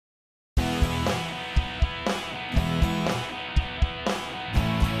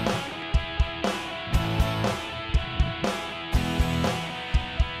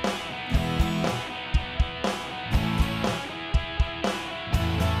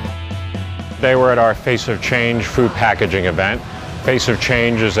Today we're at our Face of Change food packaging event. Face of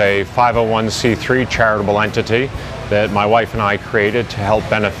Change is a 501c3 charitable entity that my wife and I created to help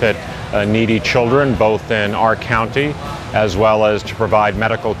benefit needy children both in our county as well as to provide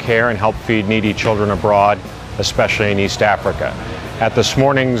medical care and help feed needy children abroad, especially in East Africa. At this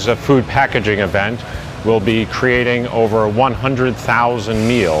morning's food packaging event, we'll be creating over 100,000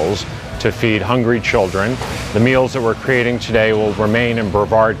 meals to feed hungry children. The meals that we're creating today will remain in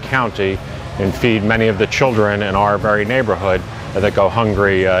Brevard County and feed many of the children in our very neighborhood that go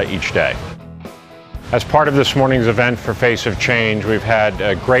hungry each day. As part of this morning's event for Face of Change, we've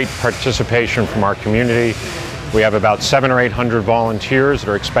had great participation from our community. We have about 700 or 800 volunteers that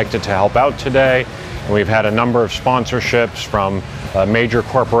are expected to help out today. And we've had a number of sponsorships from major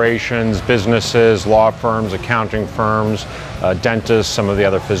corporations, businesses, law firms, accounting firms, dentists, some of the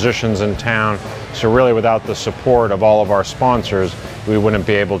other physicians in town. So really without the support of all of our sponsors, we wouldn't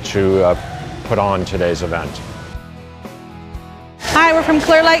be able to put on today's event. Hi, we're from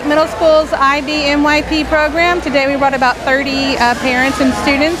Clear Lake Middle School's IB-MYP program. Today we brought about 30 parents and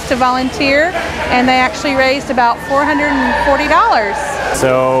students to volunteer, and they actually raised about $440.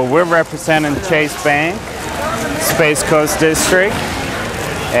 So we're representing Chase Bank, Space Coast District,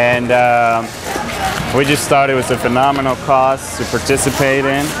 and we just thought it was a phenomenal cause to participate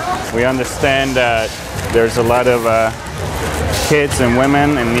in. We understand that there's a lot of kids and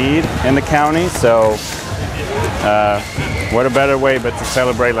women in need in the county, so what a better way but to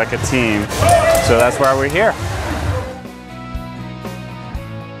celebrate like a team. So that's why we're here.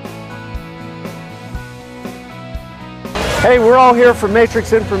 Hey, we're all here for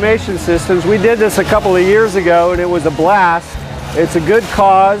Matrix Information Systems. We did this a couple of years ago and it was a blast. It's a good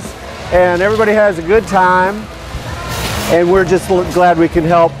cause and everybody has a good time. And we're just glad we can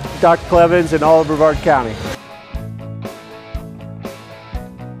help Dr. Clevens and all of Brevard County.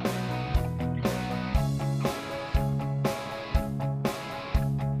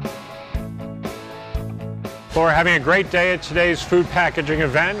 Well, we're having a great day at today's food packaging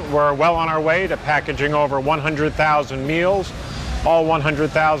event. We're well on our way to packaging over 100,000 meals. All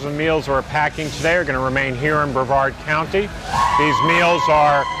 100,000 meals we're packing today are going to remain here in Brevard County. These meals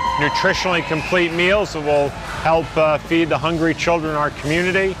are nutritionally complete meals that will help feed the hungry children in our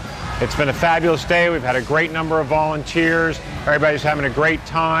community. It's been a fabulous day. We've had a great number of volunteers. Everybody's having a great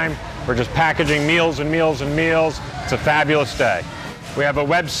time. We're just packaging meals and meals and meals. It's a fabulous day. We have a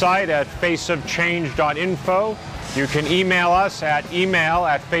website at faceofchange.info. You can email us at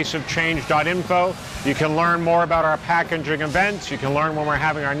email@faceofchange.info. You can learn more about our packaging events. You can learn when we're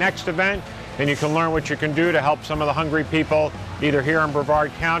having our next event. And you can learn what you can do to help some of the hungry people either here in Brevard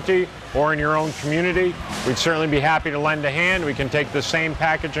County or in your own community. We'd certainly be happy to lend a hand. We can take the same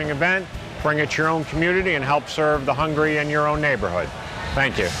packaging event, bring it to your own community, and help serve the hungry in your own neighborhood.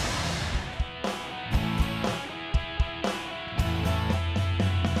 Thank you.